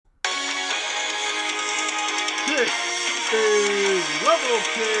is Level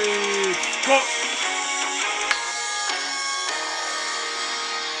Kid Sports.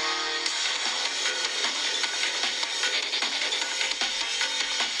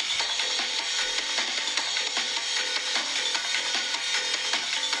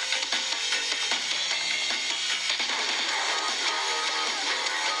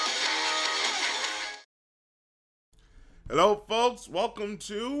 Hello, folks. Welcome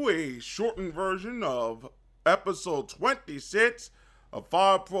to a shortened version of episode 26 of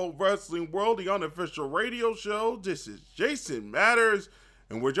Fire Pro Wrestling World, the unofficial radio show. This is Jason Matters,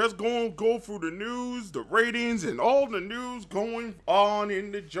 and we're just going to go through the news, the ratings, and all the news going on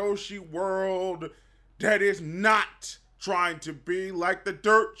in the Joshi world that is not trying to be like the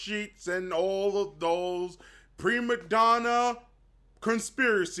dirt sheets and all of those prima donna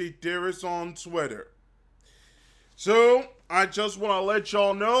conspiracy theorists on Twitter. So, I just want to let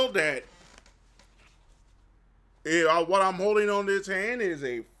y'all know that what I'm holding on this hand is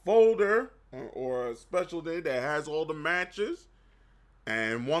a folder or a special day that has all the matches.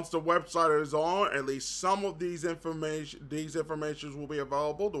 And once the website is on, at least some of these informations will be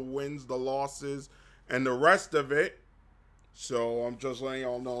available, the wins, the losses, and the rest of it. So, I'm just letting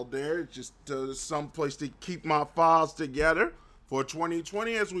y'all know there. It's just some place to keep my files together for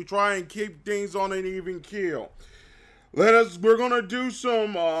 2020 as we try and keep things on an even keel. We're gonna do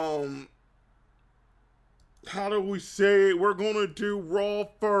some, how do we say it? We're gonna do Raw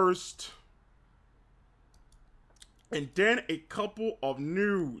first, and then a couple of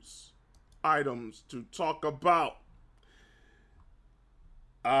news items to talk about.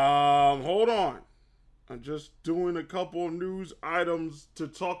 Hold on. I'm just doing a couple of news items to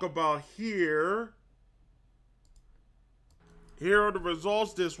talk about here. Here are the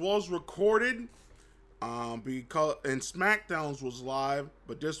results. This was recorded. Because SmackDown's was live,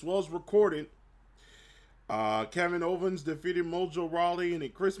 but this was recorded. Kevin Owens defeated Mojo Rawley in a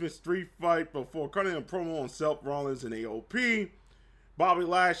Christmas street fight before cutting a promo on Seth Rollins and AOP. Bobby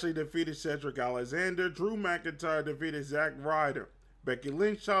Lashley defeated Cedric Alexander. Drew McIntyre defeated Zack Ryder. Becky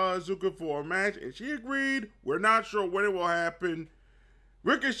Lynch challenged Asuka for a match, and she agreed. We're not sure when it will happen.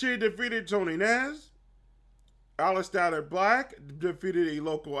 Ricochet defeated Tony Nez. Aleister Black defeated a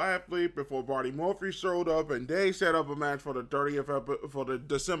local athlete before Buddy Murphy showed up, and they set up a match for the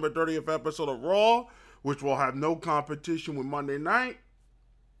December 30th episode of Raw, which will have no competition with Monday Night.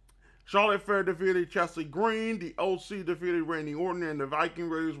 Charlotte Flair defeated Chelsea Green. The OC defeated Randy Orton, and the Viking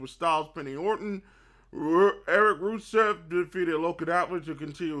Raiders with Styles pinning Orton. Eric Rusev defeated Logan Atlas to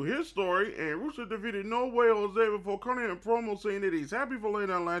continue his story, and Rusev defeated No Way Jose before cutting a promo saying that he's happy for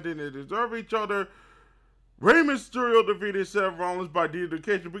Lana Atlantis and they deserve each other. Rey Mysterio defeated Seth Rollins by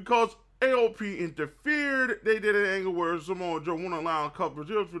dedication because AOP interfered. They did an angle where Samoa Joe wouldn't allow a couple of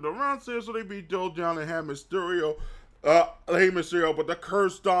deals for the round set, so they beat Joe down and had Mysterio, but the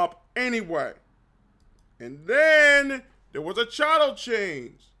curse stopped anyway. And then there was a title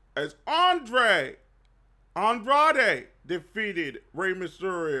change as Andrade defeated Rey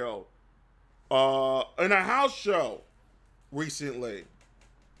Mysterio in a house show recently.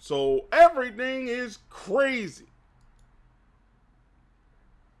 So everything is crazy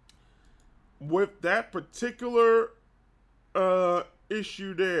with that particular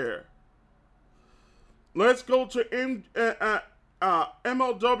issue there. Let's go to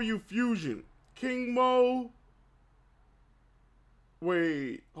MLW Fusion. King Mo.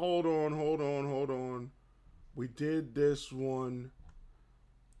 Wait, hold on. We did this one.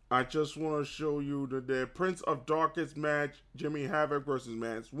 I just want to show you the Prince of Darkness match, Jimmy Havoc versus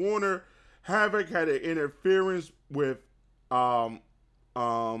Mance Warner. Havoc had an interference with by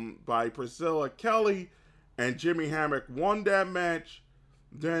Priscilla Kelly, and Jimmy Havoc won that match.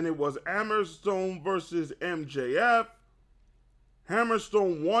 Then it was Hammerstone versus MJF.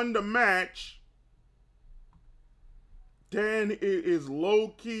 Hammerstone won the match. Then it is Low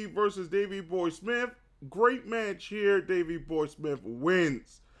Key versus Davey Boy Smith. Great match here. Davey Boy Smith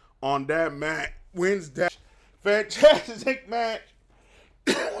wins on that match. Wins that fantastic match.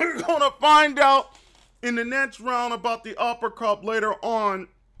 We're going to find out in the next round about the Upper Cup later on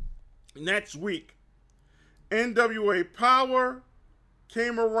next week. NWA Power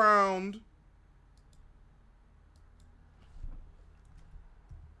came around.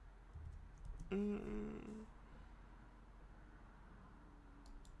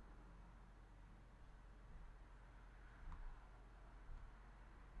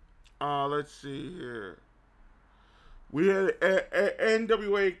 Let's see here. We had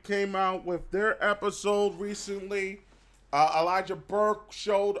NWA came out with their episode recently. Elijah Burke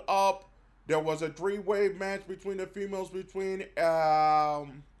showed up. There was a three-way match between the females, between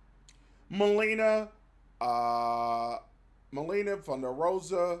Melina, Uh, Melina Thunder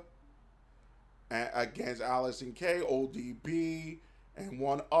Rosa against Allison K, ODB, and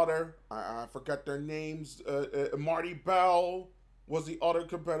one other. I forgot their names. Marty Bell was the other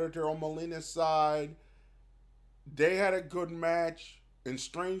competitor on Melina's side. They had a good match, and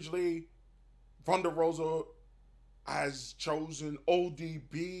strangely, Thunder Rosa has chosen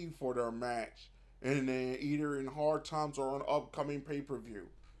ODB for their match, and either in Hard Times or an upcoming pay per view,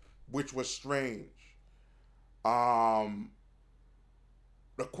 which was strange. Um,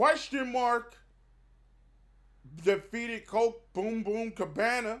 the question mark defeated Coke Boom Boom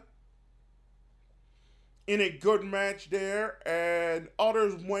Cabana in a good match there, and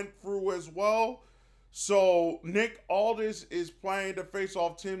others went through as well. So Nick Aldis is planning to face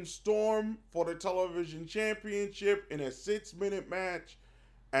off Tim Storm for the television championship in a 6-minute match,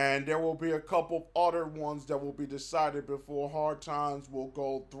 and there will be a couple of other ones that will be decided before Hard Times will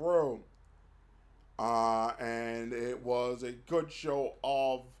go through. And it was a good show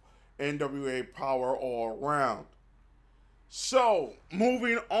of NWA Power all around. So,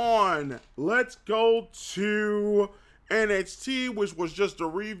 moving on, let's go to NXT, which was just a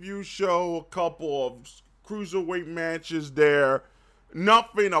review show, a couple of cruiserweight matches there.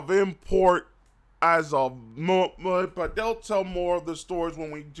 Nothing of import as of moment, but they'll tell more of the stories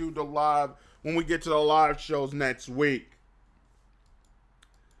when we get to the live shows next week.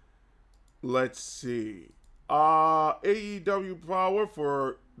 Let's see. AEW Power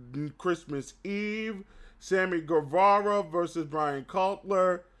for Christmas Eve. Sammy Guevara versus Brian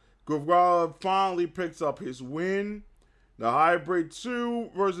Cutler. Guevara finally picks up his win. The Hybrid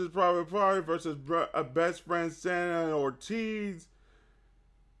 2 versus Private Party versus Best Friend Santana Ortiz.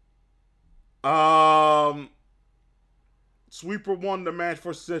 Sweeper won the match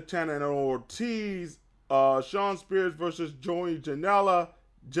for Santana and Ortiz. Sean Spears versus Joey Janela.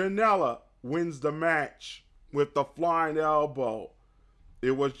 Janela wins the match with the flying elbow.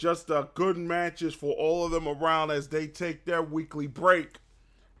 It was just a good matches for all of them around as they take their weekly break.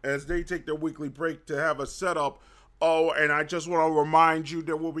 To have a setup. Oh, and I just want to remind you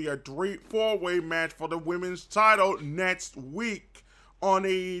there will be a 4-way match for the women's title next week on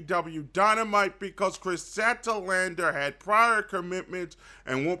AEW Dynamite because Chris Satterlander had prior commitments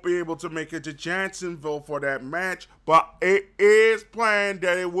and won't be able to make it to Jacksonville for that match. But it is planned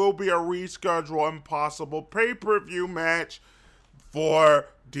that it will be a reschedule and possible pay-per-view match for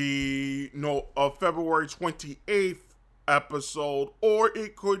the February 28th episode, or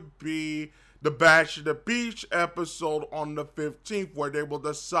it could be the Bash at the Beach episode on the 15th, where they will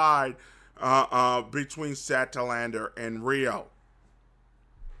decide between Satterlander and Rio.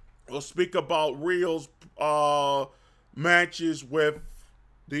 We'll speak about Rio's matches with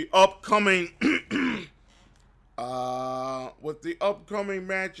the upcoming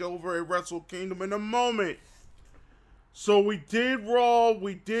match over at Wrestle Kingdom in a moment. So we did Raw,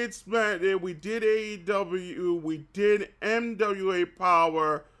 we did SmackDown, we did AEW, we did NWA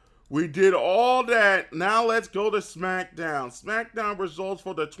Power, we did all that. Now let's go to SmackDown. SmackDown results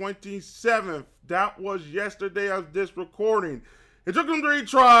for the 27th. That was yesterday of this recording. It took them 3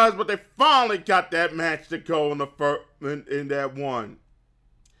 tries, but they finally got that match to go in that one.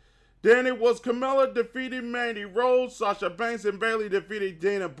 Then it was Carmella defeated Mandy Rose, Sasha Banks and Bayley defeated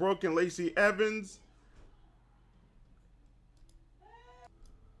Dana Brooke and Lacey Evans.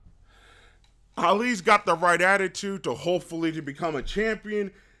 Ali's got the right attitude to hopefully to become a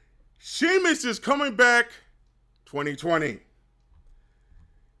champion. Sheamus is coming back 2020.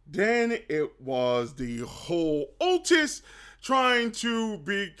 Then it was the whole Otis trying to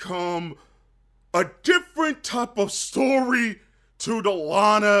become a different type of story to the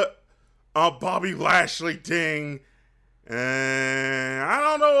Lana Bobby Lashley thing. And I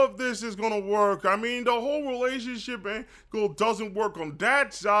don't know if this is going to work. I mean, the whole relationship angle doesn't work on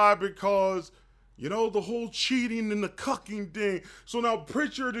that side because, the whole cheating and the cucking thing. So now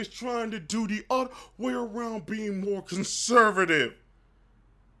Pritchard is trying to do the other way around, being more conservative.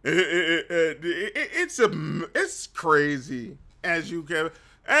 It's crazy, as you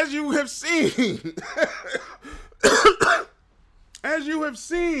have seen. As you have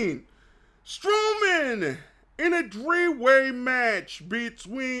seen, Strowman in a 3-way match with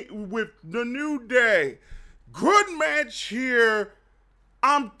the New Day. Good match here.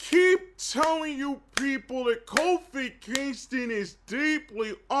 I'm keep telling you people that Kofi Kingston is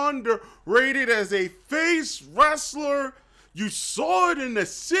deeply underrated as a face wrestler. You saw it in the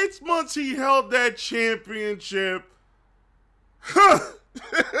 6 months he held that championship.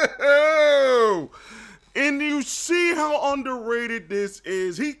 And you see how underrated this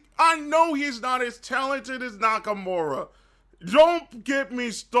is. I know he's not as talented as Nakamura. Don't get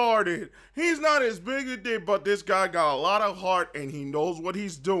me started. He's not as big as they, but this guy got a lot of heart and he knows what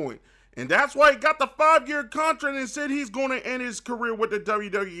he's doing. And that's why he got the 5-year contract and said he's going to end his career with the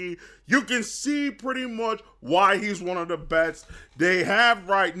WWE. You can see pretty much why he's one of the best they have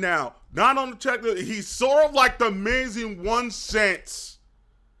right now. Not on the technical, he's sort of like the Amazing 1 Cent.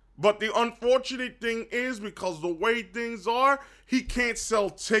 But the unfortunate thing is, because the way things are, he can't sell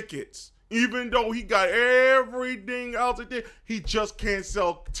tickets. Even though he got everything else he did, he just can't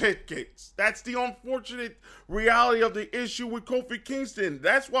sell tickets. That's the unfortunate reality of the issue with Kofi Kingston.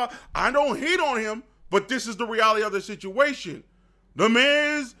 That's why I don't hate on him, but this is the reality of the situation. The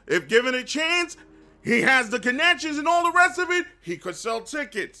Miz, if given a chance, he has the connections and all the rest of it, he could sell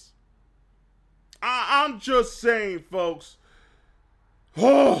tickets. I'm just saying, folks.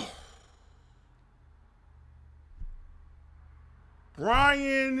 Oh.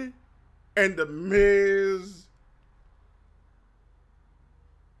 Bryan and The Miz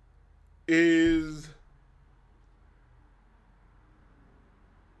is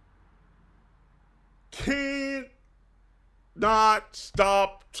can't not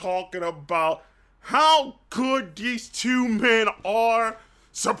stop talking about how good these two men are,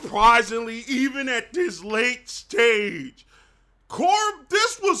 surprisingly, even at this late stage.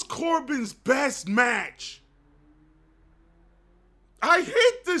 This was Corbin's best match. I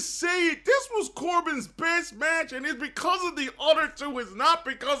hate to say it, this was Corbin's best match, and it's because of the other two, it's not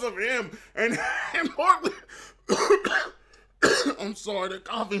because of him. And partly, I'm sorry, the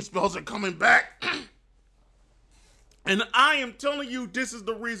coughing spells are coming back. And I am telling you, this is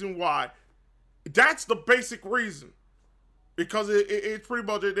the reason why. That's the basic reason. Because it's pretty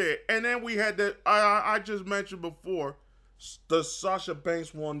much it. And then we had that, I just mentioned before, the Sasha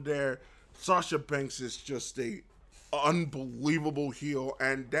Banks one there. Sasha Banks is just a unbelievable heel,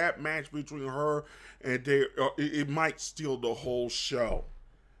 and that match between her and it might steal the whole show.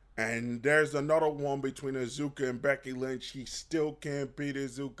 And there's another one between Azuka and Becky Lynch. She still can't beat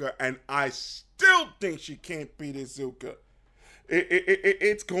Azuka, and I still think she can't beat Azuka.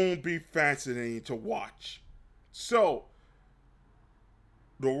 It's going to be fascinating to watch. So,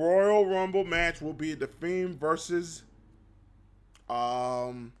 the Royal Rumble match will be The Fiend versus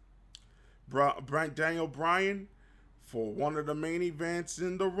Daniel Bryan for one of the main events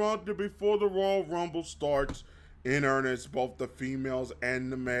in the run before the Royal Rumble starts in earnest, both the females and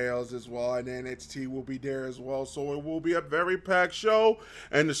the males as well, and NXT will be there as well, so it will be a very packed show,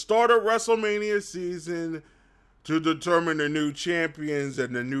 and the start of WrestleMania season to determine the new champions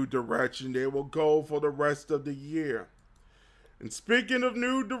and the new direction they will go for the rest of the year. And speaking of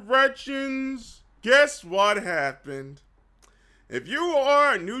new directions, guess what happened? If you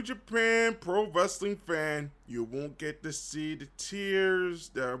are a New Japan Pro Wrestling fan, you won't get to see the tears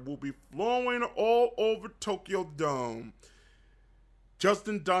that will be flowing all over Tokyo Dome.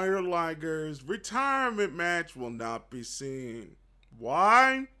 Justin Dyer Liger's retirement match will not be seen.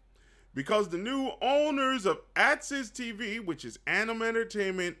 Why? Because the new owners of Access TV, which is Anime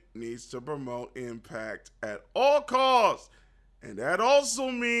Entertainment, needs to promote Impact at all costs. And that also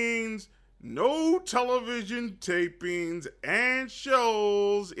means no television tapings and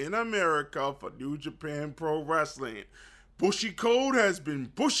shows in America for New Japan Pro Wrestling. Bushi Code has been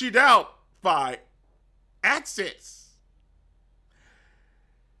bushied out by Access.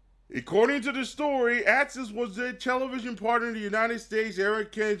 According to the story, Access was their television partner in the United States,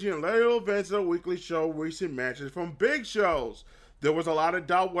 Eric Kenji, and later events of a weekly show, recent matches from big shows. There was a lot of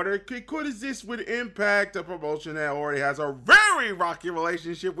doubt whether it could exist with Impact, a promotion that already has a very rocky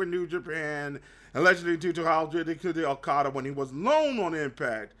relationship with New Japan, allegedly due to how they could Okada when he was loaned on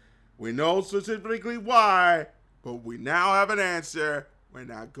Impact. We know specifically why, but we now have an answer. We're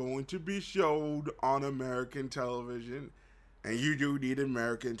not going to be showed on American television, and you do need an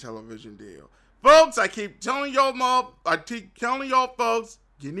American television deal. Folks, I keep telling y'all, folks,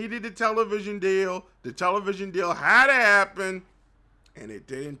 you needed a television deal. The television deal had to happen. And it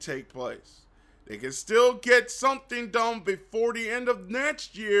didn't take place. They can still get something done before the end of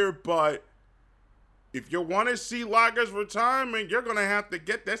next year, but if you want to see Liger's retirement, you're going to have to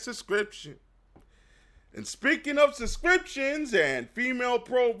get that subscription. And speaking of subscriptions and female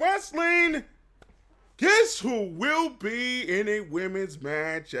pro wrestling, guess who will be in a women's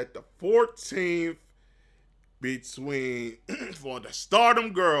match at the 14th between for the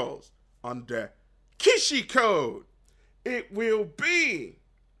Stardom Girls under Kishi Code? It will be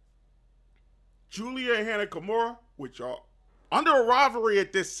Julia and Hana Kimura, which are under a rivalry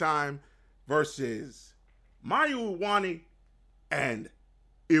at this time, versus Mayu Iwatani and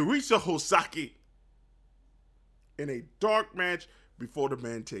Irisa Hosaki in a dark match before the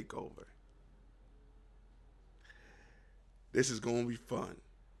men take over. This is going to be fun.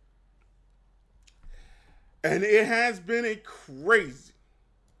 And it has been a crazy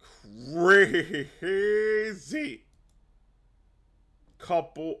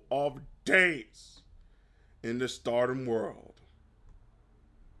couple of days in the Stardom world.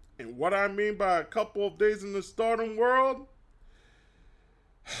 And what I mean by a couple of days in the Stardom world,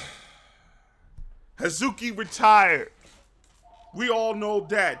 Hazuki retired. We all know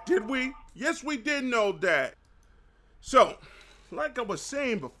that, did we? Yes, we did know that. So, like I was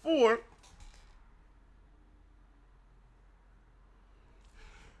saying before,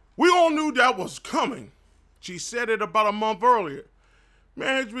 we all knew that was coming. She said it about a month earlier.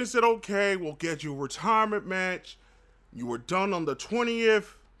 Management said, okay, we'll get you a retirement match. You were done on the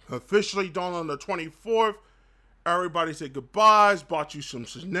 20th, officially done on the 24th. Everybody said goodbyes, bought you some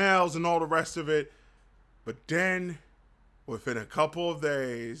Chanels and all the rest of it. But then, within a couple of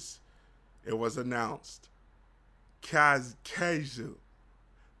days, it was announced. Kazu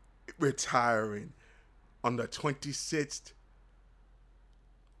retiring on the 26th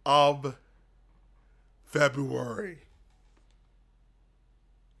of February.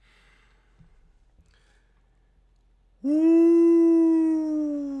 Woo!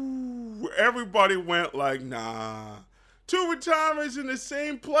 Everybody went like, nah. 2 retirements in the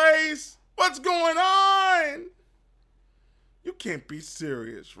same place? What's going on? You can't be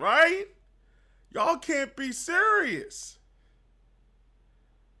serious, right? Y'all can't be serious.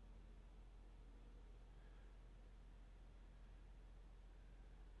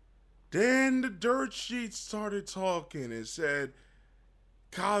 Then the dirt sheet started talking and said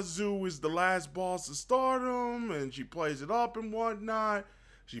Kazu is the last boss of Stardom, and she plays it up and whatnot.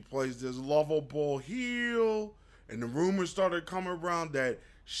 She plays this lovable heel, and the rumors started coming around that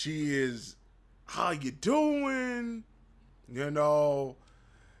she is, how you doing? You know,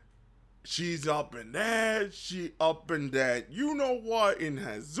 she's up in that, she up in that, you know what, in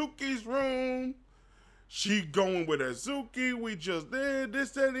Hazuki's room. She going with Hazuki, we just did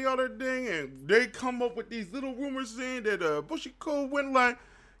this, that, and the other thing, and they come up with these little rumors saying that Bushiko went like,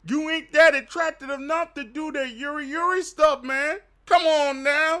 you ain't that attractive enough to do that Yuri stuff, man. Come on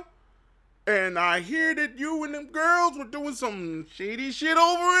now. And I hear that you and them girls were doing some shady shit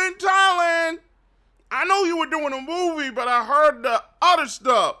over in Thailand. I know you were doing a movie, but I heard the other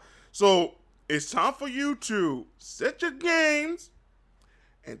stuff. So it's time for you to set your games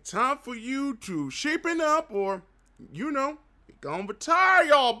and time for you to shaping up, or, you know, you're gonna retire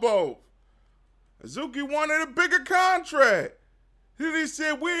y'all both. Hazuki wanted a bigger contract. He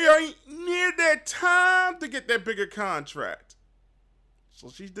said, we ain't near that time to get that bigger contract. So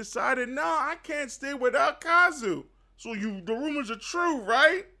she decided, no, I can't stay without Kazu. So the rumors are true,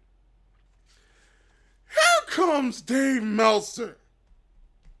 right? Here comes Dave Meltzer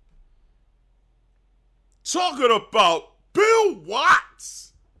talking about Bill Watts.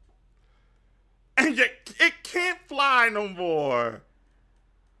 And it can't fly no more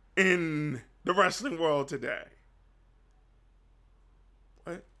in the wrestling world today.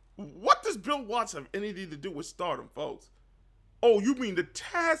 What does Bill Watts have anything to do with Stardom, folks? Oh, you mean the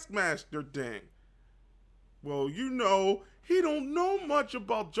Taskmaster thing? Well, you know, he don't know much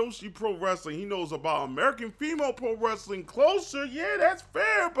about Joshi Pro Wrestling. He knows about American Female Pro Wrestling closer. Yeah, that's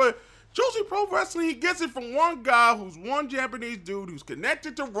fair, but Joshi Pro Wrestling, he gets it from one guy who's one Japanese dude who's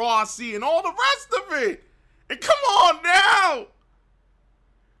connected to Rossi and all the rest of it. And come on now.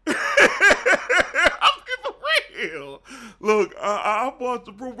 I'm for real. Look, I've watched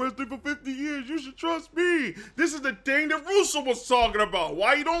the pro wrestling for 50 years. You should trust me. This is the thing that Russo was talking about.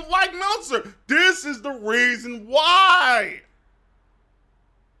 Why you don't like Meltzer? This is the reason why.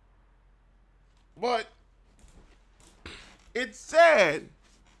 But it's sad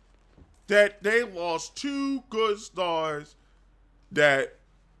that they lost 2 good stars that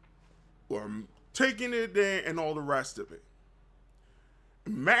were taking it in and all the rest of it.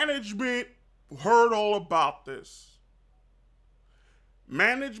 Management heard all about this.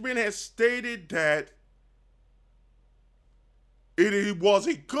 Management has stated that it was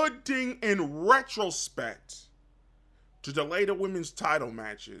a good thing in retrospect to delay the women's title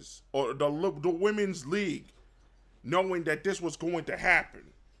matches or the women's league, knowing that this was going to happen.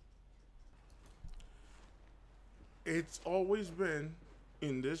 It's always been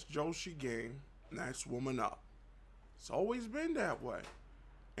in this Joshi game, next woman up. It's always been that way.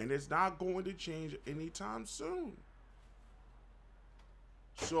 And it's not going to change anytime soon.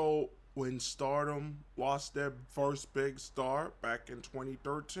 So when Stardom lost their first big star back in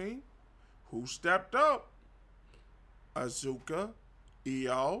 2013, who stepped up? Asuka,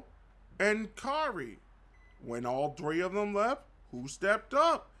 Io, and Kari. When all 3 of them left, who stepped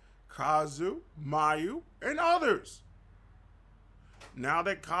up? Kazu, Mayu, and others. Now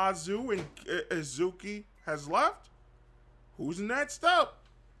that Kazu and Izuki has left, who's next up?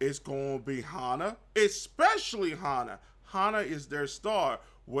 It's going to be Hana, especially Hana. Hana is their star.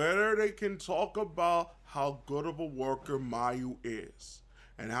 Whether they can talk about how good of a worker Mayu is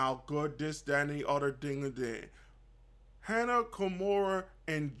and how good this, that, and the other thing did. Hana, Komura,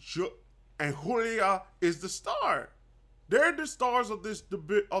 and Julia is the star. They're the stars of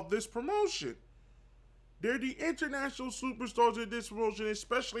this promotion. They're the international superstars of this promotion,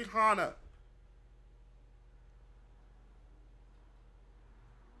 especially Hana.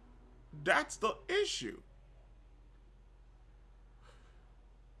 That's the issue.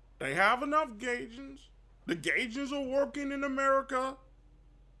 They have enough Gaijins. The Gaijins are working in America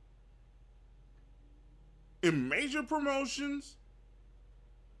in major promotions.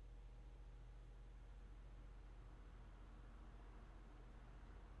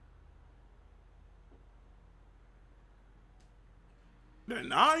 They're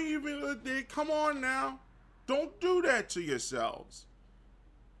not even, come on now. Don't do that to yourselves.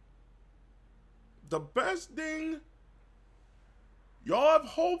 The best thing y'all have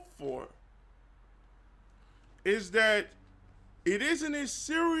hope for is that it isn't as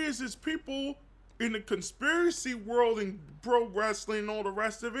serious as people in the conspiracy world and pro wrestling and all the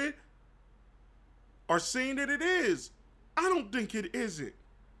rest of it are saying that it is. I don't think it isn't.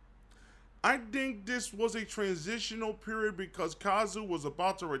 I think this was a transitional period because Kazu was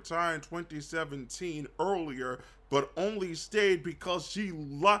about to retire in 2017 earlier, but only stayed because she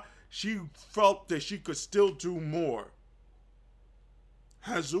felt that she could still do more.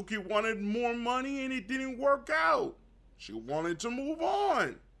 Hazuki wanted more money and it didn't work out. She wanted to move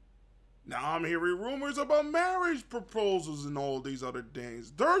on. Now I'm hearing rumors about marriage proposals and all these other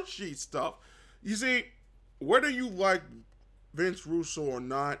things. Dirt sheet stuff. You see, whether you like Vince Russo or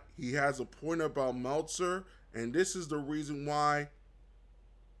not, he has a point about Meltzer, and this is the reason why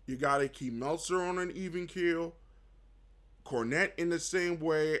you gotta keep Meltzer on an even keel. Cornette in the same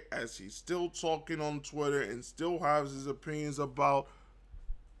way, as he's still talking on Twitter and still has his opinions about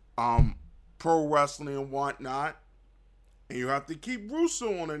pro wrestling and whatnot. And you have to keep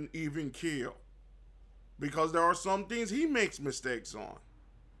Russo on an even keel because there are some things he makes mistakes on.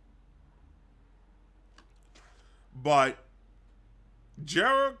 But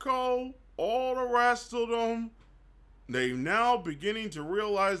Jericho, all the rest of them, they're now beginning to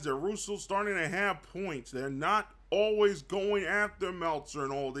realize that Russo's starting to have points. They're not always going after Meltzer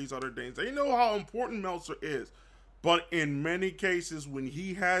and all these other things. They know how important Meltzer is. But in many cases, when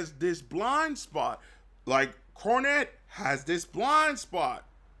he has this blind spot, like Cornette has this blind spot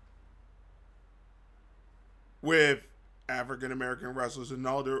with African American wrestlers and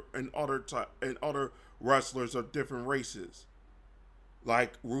other wrestlers of different races.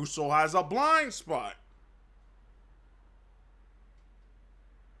 Like Russo has a blind spot.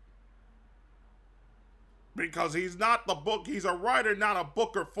 Because he's not he's a writer, not a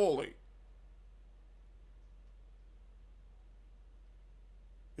booker fully.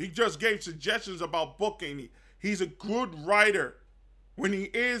 He just gave suggestions about booking. He's a good writer when he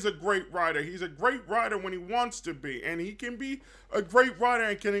is a great writer. He's a great writer when he wants to be. And he can be a great writer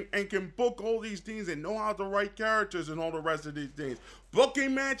and can book all these things and know how to write characters and all the rest of these things.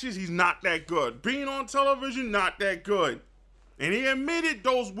 Booking matches, he's not that good. Being on television, not that good. And he admitted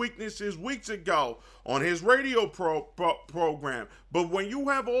those weaknesses weeks ago on his radio program. But when you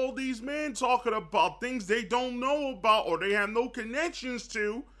have all these men talking about things they don't know about or they have no connections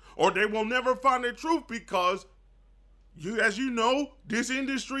to, or they will never find the truth because, as you know, this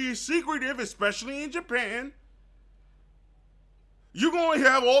industry is secretive, especially in Japan, you're going to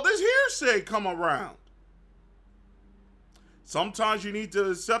have all this hearsay come around. Sometimes you need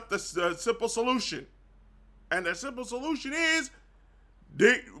to accept the simple solution. And the simple solution is,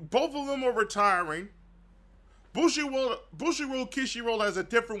 both of them are retiring. Bushiroad Kishiro has a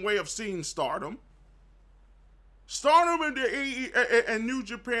different way of seeing Stardom. Stardom and New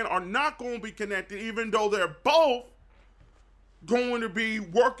Japan are not going to be connected, even though they're both going to be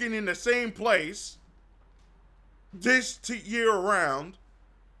working in the same place this year around.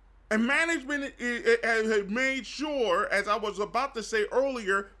 And management has made sure, as I was about to say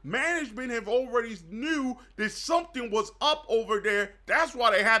earlier, management have already knew that something was up over there. That's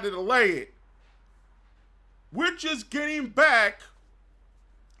why they had to delay it. We're just getting back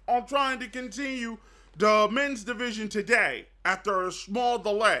on trying to continue the men's division today after a small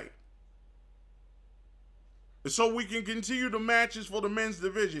delay. So we can continue the matches for the men's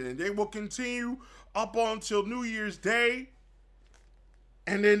division. And they will continue up until New Year's Day.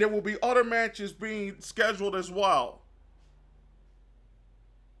 And then there will be other matches being scheduled as well.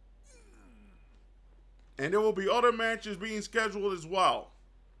 And there will be other matches being scheduled as well.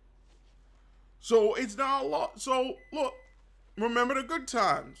 So it's not a lot. So look, remember the good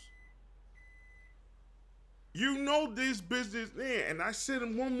times. You know this business there. And I said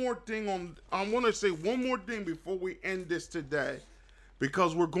one more thing on, I want to say one more thing before we end this today.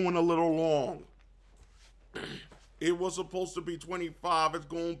 Because we're going a little long. It was supposed to be 25. It's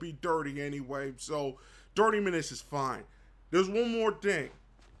going to be 30 anyway. So 30 minutes is fine. There's one more thing.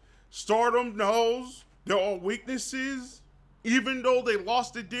 Stardom knows there are weaknesses. Even though they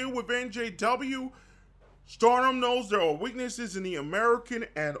lost the deal with NJW, Stardom knows there are weaknesses in the American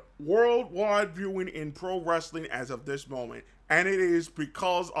and worldwide viewing in pro wrestling as of this moment. And it is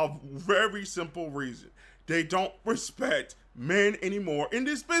because of very simple reason. They don't respect men anymore in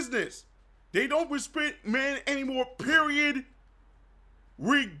this business. They don't respect men anymore, period.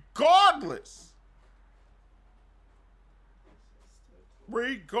 Regardless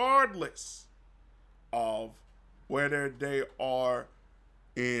of whether they are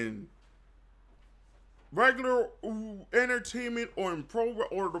in regular entertainment or in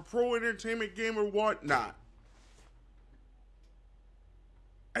the pro entertainment game or whatnot.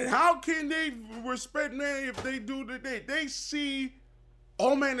 And how can they respect men if they do today? They see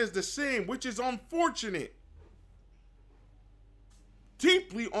all men as the same, which is unfortunate.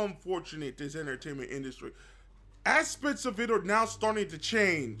 Deeply unfortunate, this entertainment industry. Aspects of it are now starting to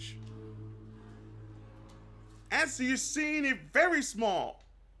change. And so you're seeing it very small.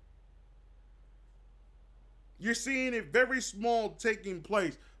 You're seeing it very small taking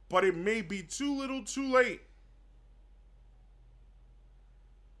place, but it may be too little too late.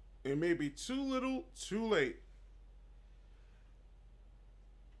 It may be too little too late.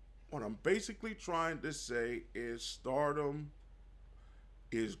 What I'm basically trying to say is Stardom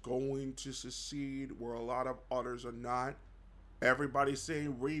is going to succeed where a lot of others are not. Everybody's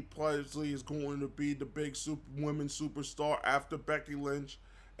saying Rhea Ripley is going to be the big women's superstar after Becky Lynch.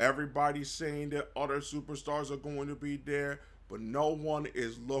 Everybody's saying that other superstars are going to be there, but no one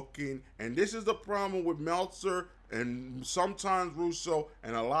is looking. And this is the problem with Meltzer and sometimes Russo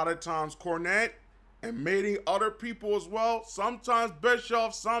and a lot of times Cornette and many other people as well. Sometimes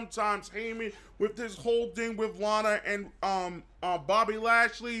Bischoff, sometimes Heyman with this whole thing with Lana and Bobby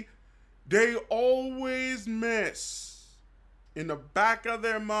Lashley. They always miss in the back of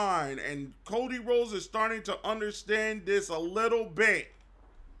their mind. And Cody Rhodes is starting to understand this a little bit.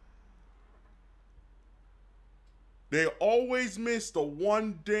 They always miss the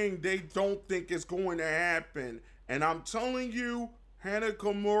one thing they don't think is going to happen. And I'm telling you, Hana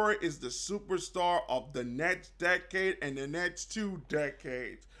Kimura is the superstar of the next decade and the next 2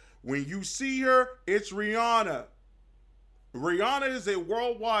 decades. When you see her, it's Rihanna. Rihanna is a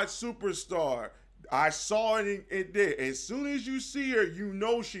worldwide superstar. I saw it in there. As soon as you see her, you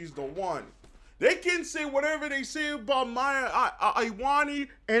know she's the one. They can say whatever they say about Maya Iwani,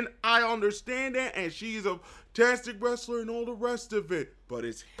 and I understand that, and she's a fantastic wrestler and all the rest of it. But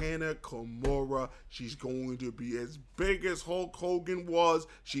it's Hana Kimura. She's going to be as big as Hulk Hogan was.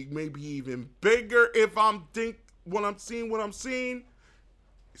 She may be even bigger if I'm what I'm seeing.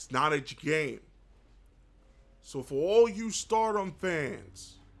 It's not a game. So for all you Stardom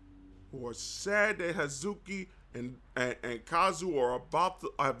fans who are sad that Hazuki and Kazu are about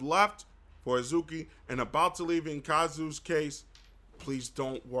to have left for Hazuki and about to leave in Kazu's case, please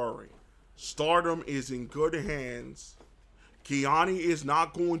don't worry. Stardom is in good hands. Kiani is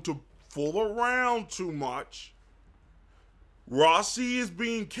not going to fool around too much. Rossi is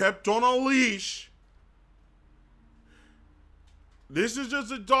being kept on a leash. This is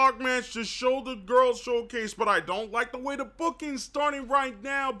just a dark match to show the girls showcase, but I don't like the way the booking's starting right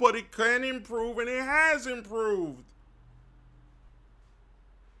now, but it can improve, and it has improved.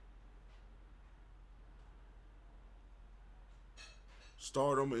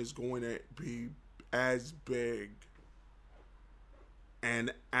 Stardom is going to be as big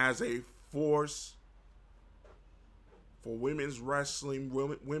and as a force for women's wrestling,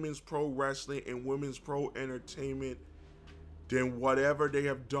 women's pro wrestling, and women's pro entertainment than whatever they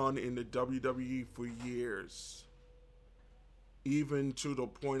have done in the WWE for years. Even to the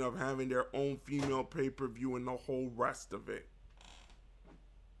point of having their own female pay-per-view and the whole rest of it.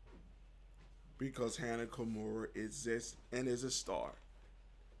 Because Hana Kimura exists and is a star.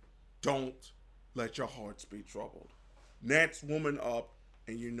 Don't let your hearts be troubled. Next woman up,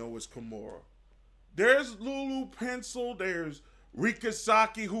 and you know it's Kimura. There's Lulu Pencil, there's Rika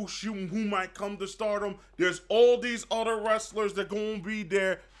Saki, who might come to Stardom. There's all these other wrestlers that gonna be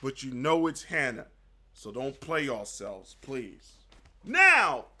there, but you know it's Hana. So don't play yourselves, please.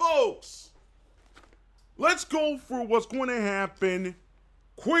 Now, folks, let's go for what's going to happen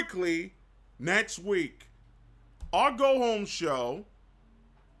quickly next week. Our go home show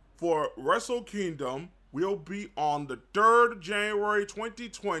for Wrestle Kingdom will be on the 3rd of January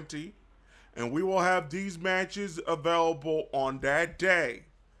 2020, and we will have these matches available on that day.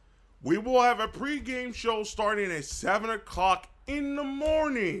 We will have a pregame show starting at 7 o'clock in the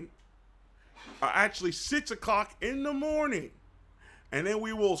morning. Actually, 6 o'clock in the morning. And then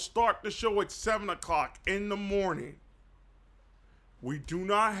we will start the show at 7 o'clock in the morning. We do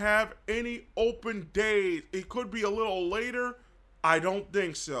not have any open days. It could be a little later. I don't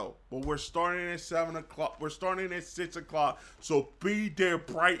think so. But we're starting at 7 o'clock. We're starting at 6 o'clock. So be there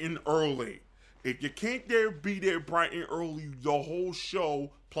bright and early. If you can't be there bright and early, the whole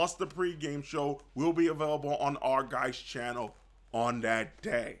show, plus the pregame show, will be available on our guys' channel on that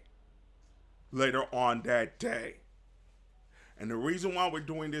day. Later on that day. And the reason why we're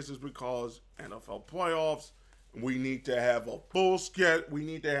doing this is because NFL playoffs, we need to have a full schedule. We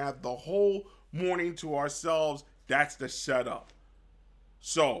need to have the whole morning to ourselves. That's the setup.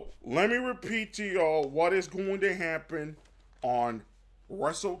 So, let me repeat to y'all what is going to happen on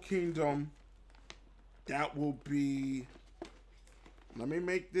Wrestle Kingdom. That will be... Let me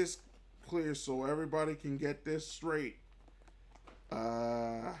make this clear so everybody can get this straight.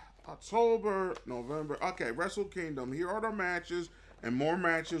 October, November. Okay, Wrestle Kingdom. Here are the matches, and more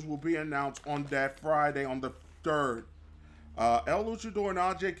matches will be announced on that Friday, on the 3rd. El Luchador and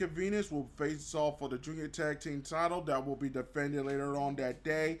AJ Cavinas will face off for the Junior Tag Team title. That will be defended later on that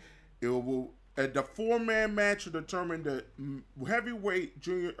day. It will the 4-man match to determine the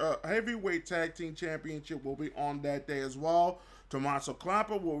heavyweight tag team championship will be on that day as well. Tommaso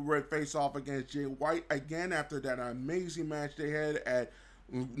Ciampa will face off against Jay White again after that amazing match they had at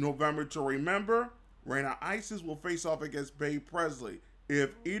November to Remember. Reina Isis will face off against Babe Presley.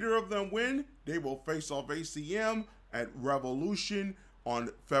 If either of them win, they will face off ACM at Revolution on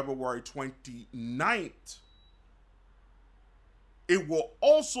February 29th. It will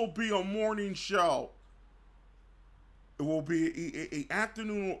also be a morning show. It will be an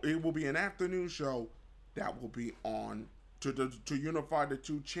afternoon. It will be an afternoon show that will be on to unify the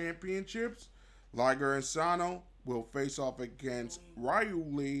two championships. Liger and Sano will face off against Ryu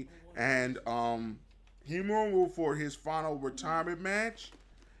Lee and Himuro for his final retirement match.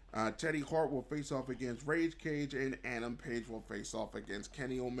 Teddy Hart will face off against Rage Cage, and Adam Page will face off against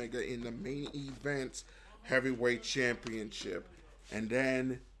Kenny Omega in the main event heavyweight championship. And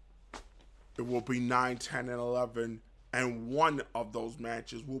then it will be 9, 10, and 11, and one of those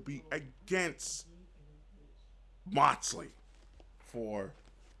matches will be against Moxley for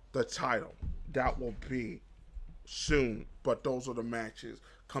the title. That will be soon, but those are the matches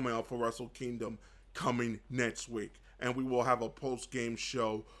coming up for Wrestle Kingdom coming next week. And we will have a post-game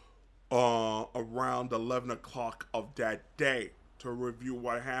show around 11 o'clock of that day to review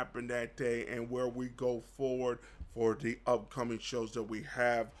what happened that day and where we go forward for the upcoming shows that we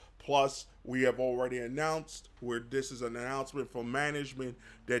have. Plus, we have already announced, where this is an announcement from management,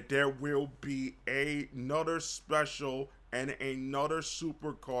 that there will be another special and another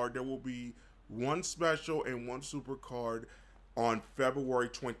super card. There will be one special and one super card on February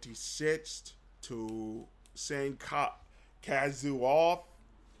 26th to send Kazu off,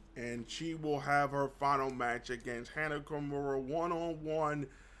 and she will have her final match against Hana Kimura one-on-one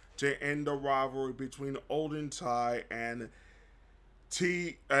to end the rivalry between Olden Tai and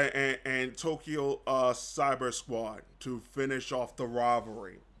Tokyo Cyber Squad to finish off the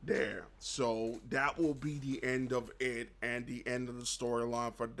rivalry there. So that will be the end of it and the end of the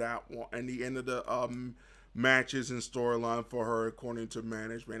storyline for that one, and the end of the matches and storyline for her according to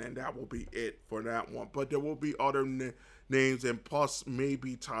management, and that will be it for that one. But there will be other names, and plus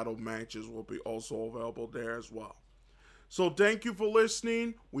maybe title matches will be also available there as well. So thank you for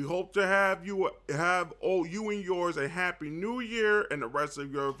listening. We hope to have you and yours a happy new year and the rest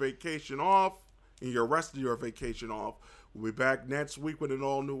of your vacation off. We'll be back next week with an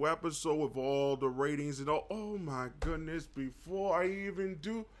all new episode with all the ratings and all. Oh my goodness, before I even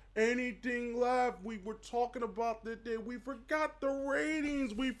do anything live, we were talking about that day. We forgot the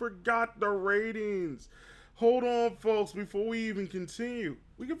ratings. Hold on, folks, before we even continue.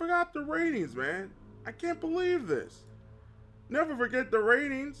 We forgot the ratings, man. I can't believe this. Never forget the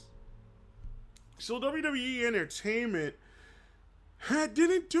ratings. So WWE Entertainment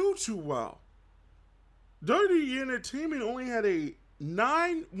didn't do too well. WWE Entertainment only had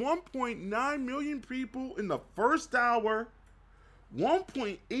 1.9 million people in the first hour,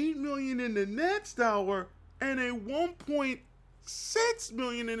 1.8 million in the next hour, and a 1.6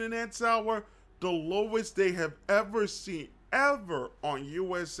 million in the next hour, the lowest they have ever seen, ever on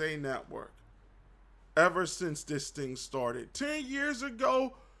USA Network. Ever since this thing started. 10 years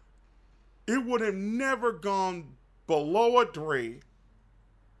ago, it would have never gone below a 3.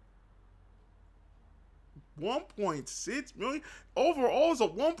 1.6 million. Overall, is a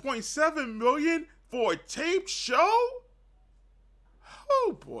 1.7 million for a taped show?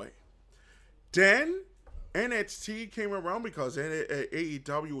 Oh boy. Then NXT came around because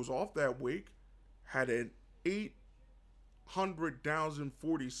AEW was off that week. Had an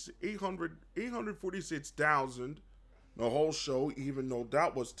 846,000 the whole show, even though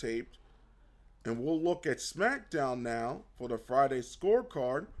that was taped. And we'll look at SmackDown now for the Friday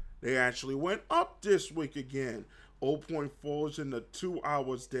scorecard. They actually went up this week again. 0.4 in the 2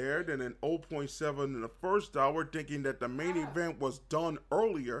 hours there, then an 0.7 in the first hour, thinking that the main event was done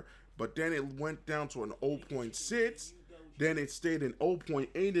earlier, but then it went down to an 0.6. Then it stayed in 0.8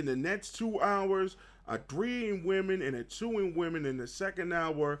 in the next 2 hours, a 3 in women and a 2 in women in the second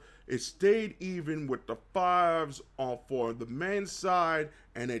hour. It stayed even with the 5s for the men's side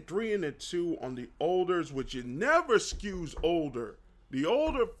and a 3 and a 2 on the olders, which it never skews older. The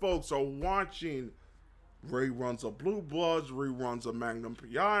older folks are watching reruns of Blue Bloods, reruns of Magnum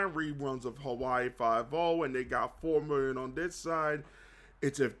PI, reruns of Hawaii 5-0, and they got 4 million on this side.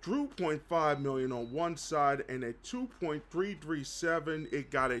 It's a 2.5 million on one side and a 2.337.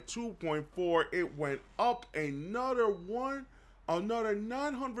 It got a 2.4. It went up another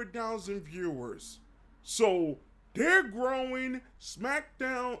 900,000 viewers. So they're growing.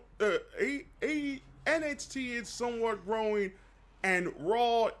 SmackDown, NXT is somewhat growing. And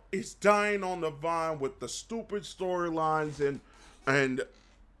Raw is dying on the vine with the stupid storylines and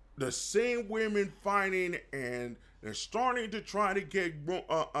the same women fighting, and they're starting to try to get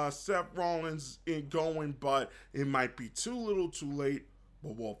Seth Rollins going, but it might be too little too late.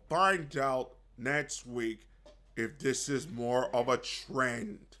 But we'll find out next week if this is more of a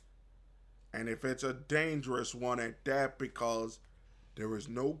trend. And if it's a dangerous one at that, because there is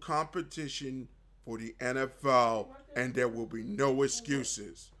no competition for the NFL, and there will be no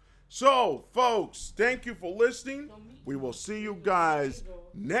excuses. So, folks, thank you for listening. We will see you guys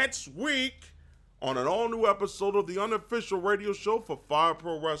next week on an all-new episode of the Unofficial Radio Show for Fire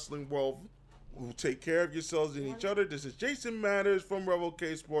Pro Wrestling World. We'll take care of yourselves and each other. This is Jason Matters from Rebel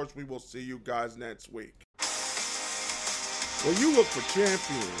K Sports. We will see you guys next week. When you look for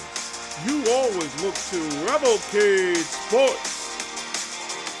champions, you always look to Rebel K Sports.